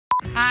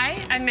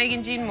Hi, I'm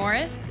Megan Jean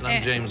Morris. And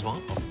I'm James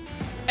Vaughn.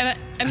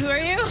 And who are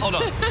you? Hold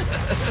on.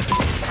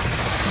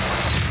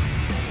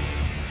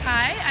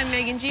 Hi, I'm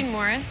Megan Jean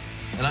Morris.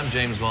 And I'm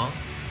James Vaughn.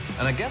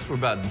 And I guess we're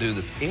about to do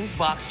this ink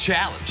box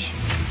challenge.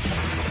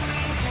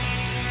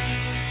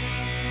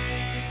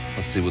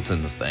 Let's see what's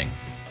in this thing.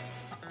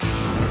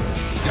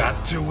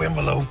 Got 2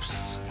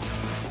 envelopes.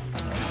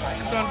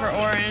 Going for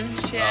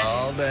orange, yeah.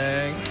 Oh,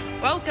 dang.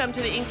 Welcome to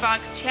the Ink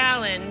Box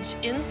Challenge.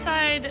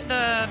 Inside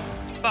the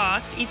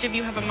box, each of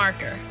you have a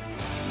marker.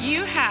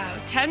 You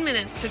have 10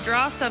 minutes to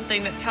draw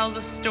something that tells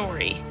a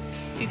story.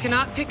 You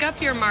cannot pick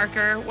up your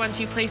marker once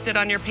you place it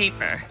on your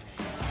paper.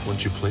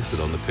 Once you place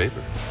it on the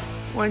paper.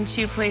 Once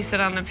you place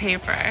it on the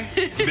paper.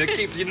 You better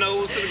keep your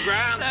nose to the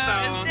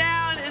grindstone. It's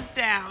down, it's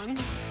down.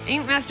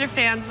 Ink Master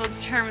fans will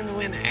determine the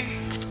winner.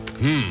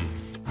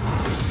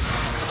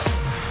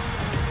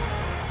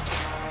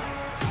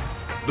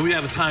 Do we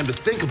have time to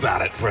think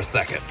about it for a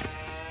second?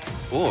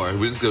 Or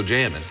we just go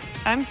jamming?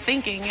 I'm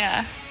thinking,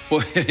 yeah.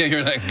 Well,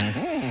 you're like,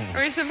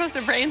 Are we supposed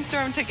to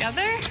brainstorm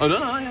together? Oh,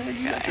 no,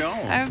 you got your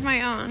own. I have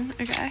my own,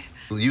 okay.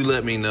 You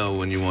let me know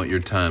when you want your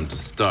time to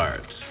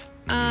start.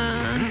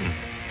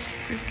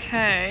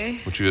 Okay.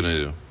 What you gonna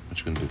do? What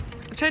you gonna do?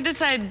 Should I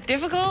decide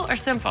difficult or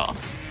simple?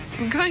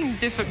 I'm going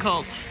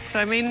difficult, so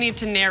I may need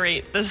to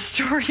narrate the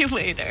story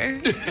later.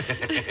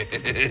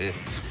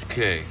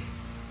 Okay.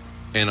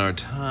 And our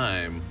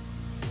time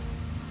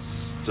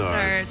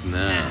starts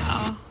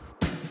now.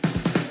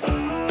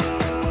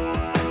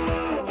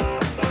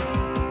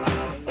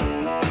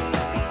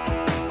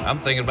 I'm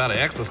thinking about an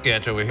extra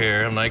sketch over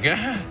here. I'm like, Shit.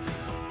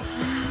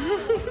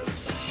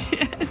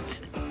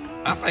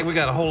 I think we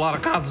got a whole lot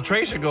of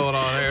concentration going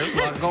on here. There's a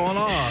lot going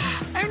on.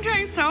 I'm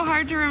trying so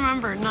hard to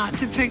remember not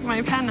to pick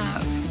my pen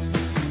up.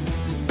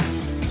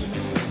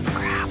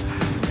 Crap.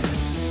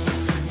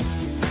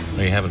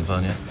 Are you having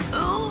fun yet?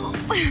 Oh.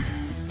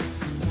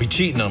 Be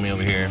cheating on me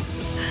over here.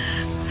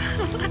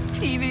 I'm not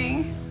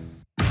cheating.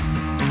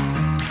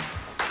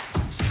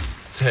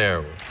 It's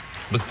terrible,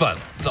 but fun.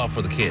 It's all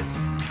for the kids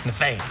and the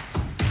fans.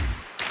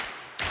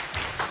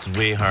 It's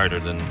way harder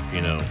than,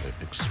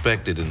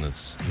 expected in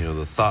this,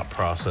 the thought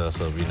process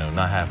of,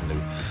 not having to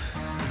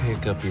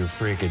pick up your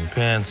freaking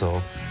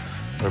pencil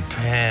or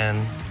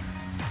pen.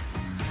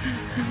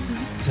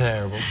 It's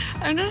terrible.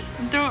 I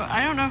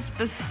don't know if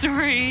the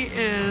story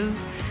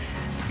is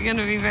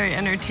gonna be very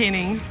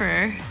entertaining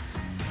for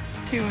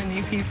too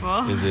many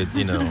people. Is it,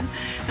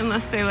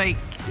 Unless they like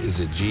is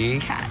it G?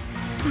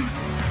 cats.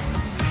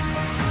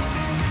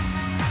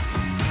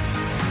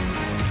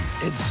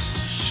 It's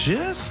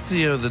just,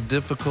 the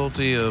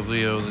difficulty of,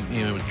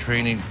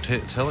 training,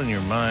 telling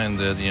your mind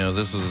that,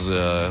 this is,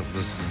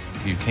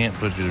 you can't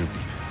put your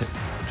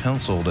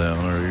pencil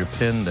down or your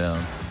pen down.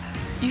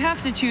 You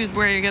have to choose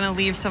where you're gonna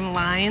leave some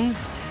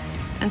lines,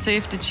 and so you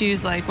have to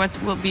choose like what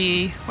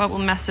will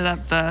mess it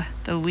up the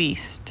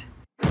least.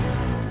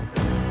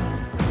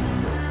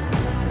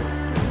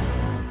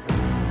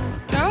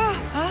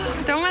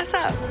 Oh, don't mess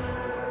up.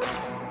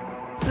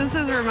 This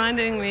is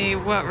reminding me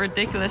what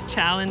ridiculous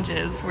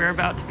challenges we're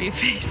about to be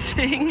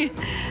facing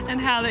and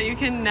how that you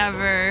can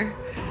never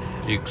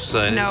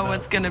know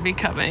what's going to be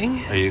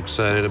coming. Are you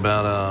excited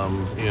about,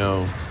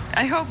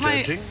 I hope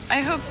judging?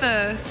 I hope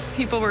the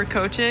people we're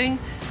coaching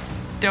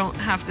don't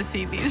have to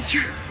see these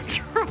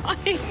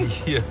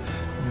drawings. Yeah,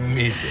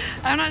 me too.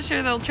 I'm not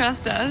sure they'll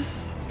trust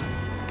us.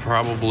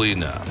 Probably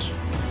not.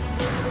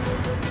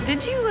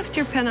 Did you lift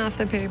your pen off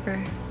the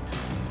paper?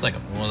 It's like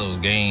one of those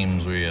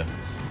games where you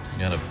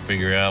gotta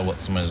figure out what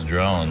somebody's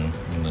drawing,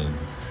 and then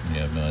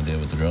you have no idea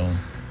what they're drawing.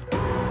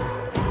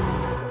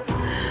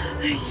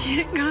 I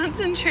can't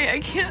concentrate. I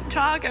can't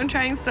talk. I'm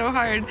trying so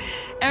hard.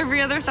 Every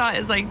other thought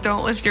is like,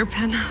 don't lift your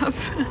pen up.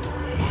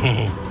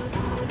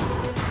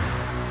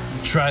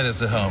 Try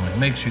this at home. It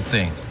makes you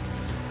think.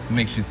 It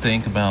makes you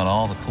think about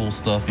all the cool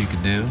stuff you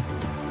could do.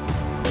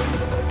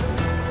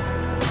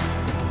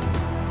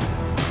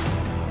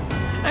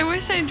 I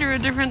wish I drew a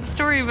different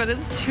story, but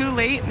it's too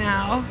late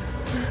now.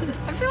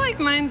 I feel like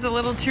mine's a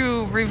little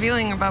too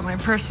revealing about my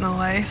personal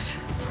life.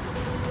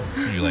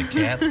 You like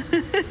cats?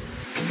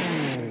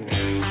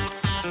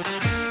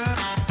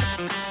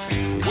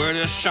 Where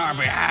does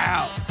Sharpie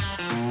out?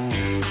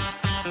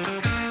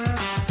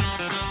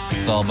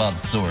 It's all about the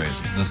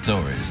stories, the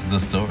stories, the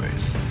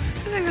stories.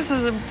 I think this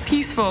is a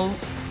peaceful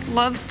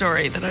love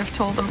story that I've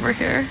told over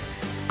here.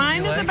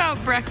 Mine is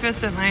about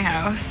breakfast at my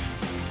house.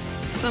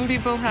 Some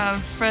people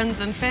have friends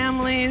and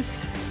families.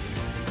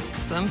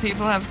 Some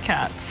people have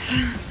cats.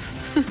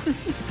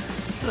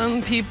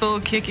 Some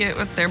people kick it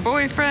with their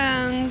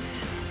boyfriends.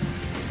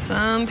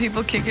 Some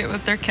people kick it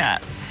with their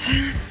cats.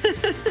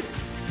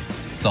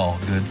 It's all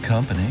good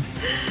company.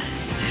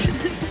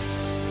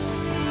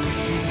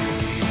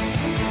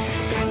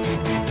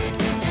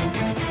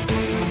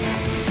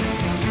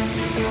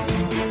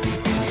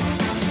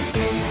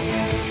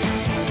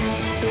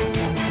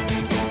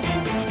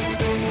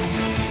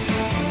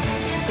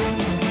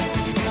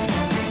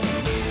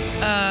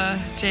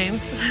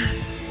 James,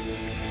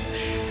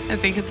 I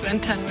think it's been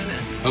 10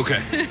 minutes.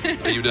 Okay.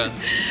 Are you done?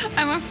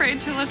 I'm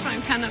afraid to lift my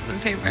pen up the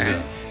paper.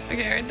 Yeah.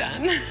 Okay, we're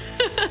done.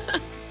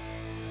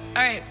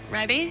 All right,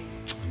 ready?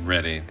 I'm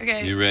ready.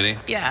 Okay. You ready?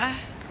 Yeah.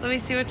 Let me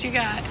see what you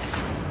got.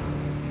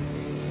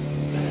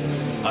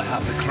 I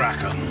have the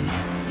Kraken.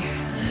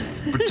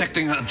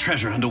 Protecting her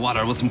treasure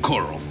underwater with some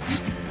coral.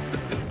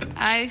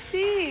 I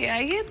see.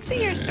 I can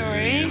see your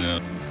story. You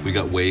know, we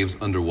got waves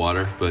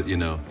underwater, but you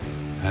know,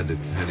 had to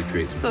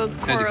create some. So it's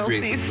coral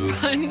sea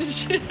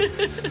sponge.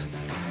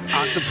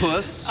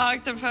 Octopus.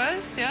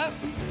 Octopus, yep.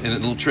 And a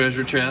little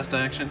treasure chest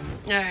action.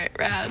 All right,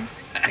 rad.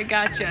 I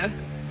gotcha.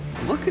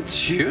 Look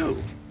at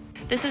you.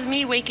 This is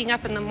me waking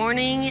up in the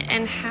morning,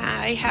 and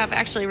I have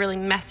actually really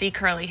messy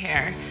curly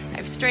hair.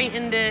 I've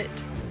straightened it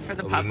for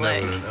the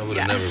public. I would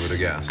have never would have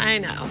guessed. I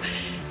know.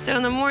 So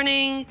in the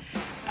morning,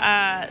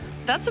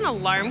 that's an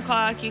alarm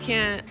clock.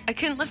 I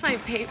couldn't lift my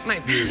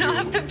pen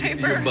off the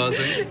paper. You're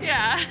buzzing.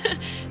 Yeah.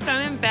 So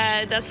I'm in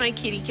bed. That's my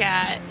kitty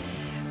cat.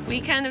 We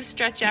kind of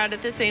stretch out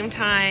at the same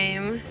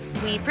time.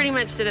 We pretty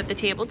much sit at the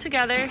table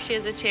together. She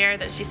has a chair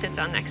that she sits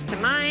on next to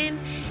mine.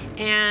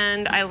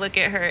 And I look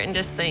at her and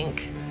just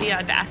think, the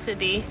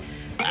audacity.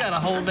 You got a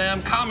whole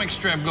damn comic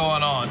strip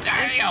going on.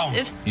 Damn!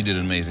 You did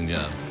an amazing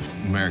job.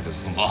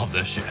 America's gonna love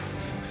this shit.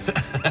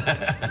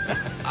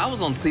 I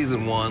was on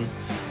season 1,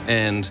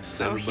 and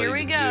oh, here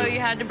we go. You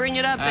had to bring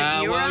it up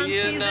that you were on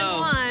season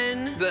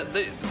 1.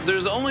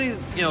 There's only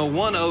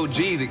one OG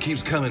that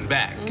keeps coming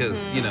back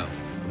because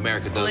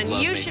America does love me.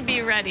 Well, you should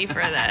be ready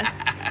for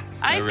this.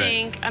 I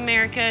think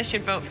America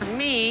should vote for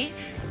me.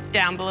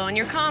 Down below in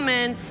your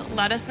comments,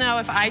 let us know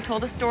if I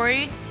told a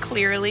story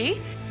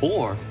clearly.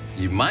 Or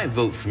you might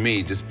vote for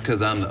me just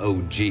because I'm the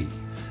OG.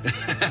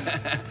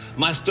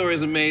 My story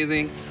is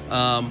amazing.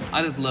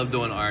 I just love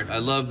doing art. I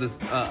love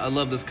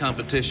this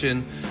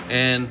competition,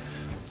 and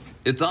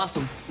it's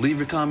awesome. Leave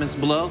your comments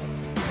below.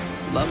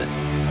 Love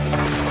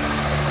it.